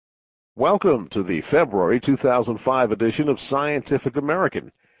Welcome to the February 2005 edition of Scientific American.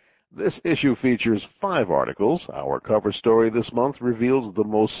 This issue features 5 articles. Our cover story this month reveals the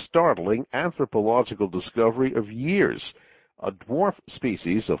most startling anthropological discovery of years, a dwarf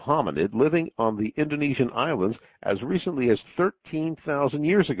species of hominid living on the Indonesian islands as recently as 13,000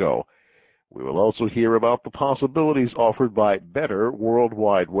 years ago. We will also hear about the possibilities offered by better World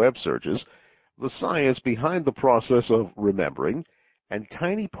Wide Web searches, the science behind the process of remembering, and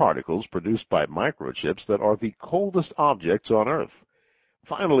tiny particles produced by microchips that are the coldest objects on Earth.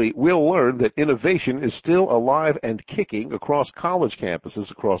 Finally, we'll learn that innovation is still alive and kicking across college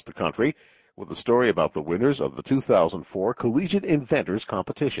campuses across the country, with a story about the winners of the 2004 Collegiate Inventors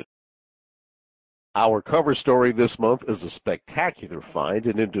Competition. Our cover story this month is a spectacular find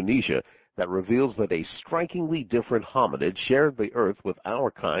in Indonesia that reveals that a strikingly different hominid shared the Earth with our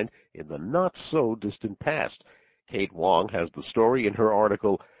kind in the not-so-distant past. Kate Wong has the story in her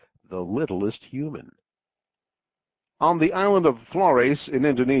article, The Littlest Human. On the island of Flores in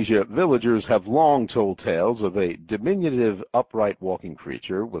Indonesia, villagers have long told tales of a diminutive upright walking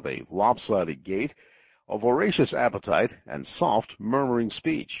creature with a lopsided gait, a voracious appetite, and soft murmuring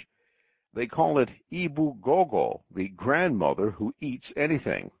speech. They call it Ibu Gogo, the grandmother who eats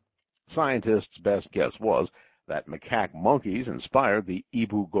anything. Scientists' best guess was that macaque monkeys inspired the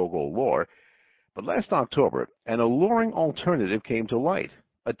Ibu Gogo lore, but last October, an alluring alternative came to light.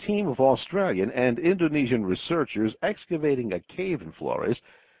 A team of Australian and Indonesian researchers excavating a cave in Flores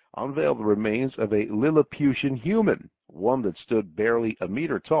unveiled the remains of a Lilliputian human, one that stood barely a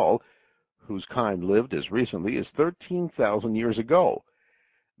meter tall, whose kind lived as recently as 13,000 years ago.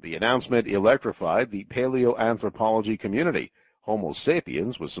 The announcement electrified the paleoanthropology community. Homo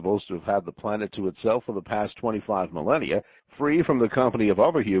sapiens was supposed to have had the planet to itself for the past 25 millennia, free from the company of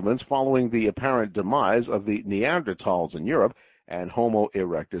other humans following the apparent demise of the Neanderthals in Europe and Homo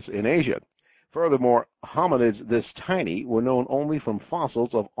erectus in Asia. Furthermore, hominids this tiny were known only from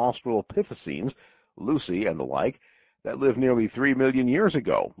fossils of Australopithecines, Lucy and the like, that lived nearly 3 million years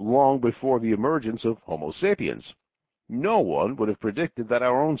ago, long before the emergence of Homo sapiens. No one would have predicted that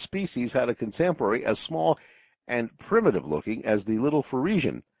our own species had a contemporary as small and primitive-looking as the little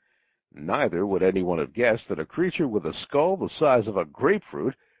Frisian. Neither would anyone have guessed that a creature with a skull the size of a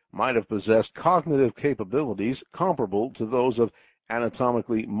grapefruit might have possessed cognitive capabilities comparable to those of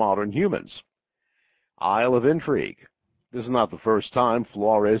anatomically modern humans. Isle of Intrigue. This is not the first time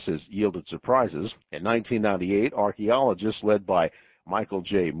Flores has yielded surprises. In 1998, archaeologists led by Michael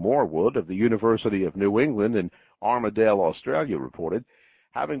J. Morwood of the University of New England in Armidale, Australia, reported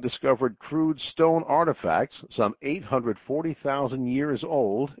having discovered crude stone artifacts some 840,000 years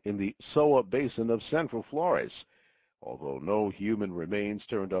old in the Soa Basin of central Flores. Although no human remains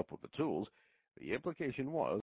turned up with the tools, the implication was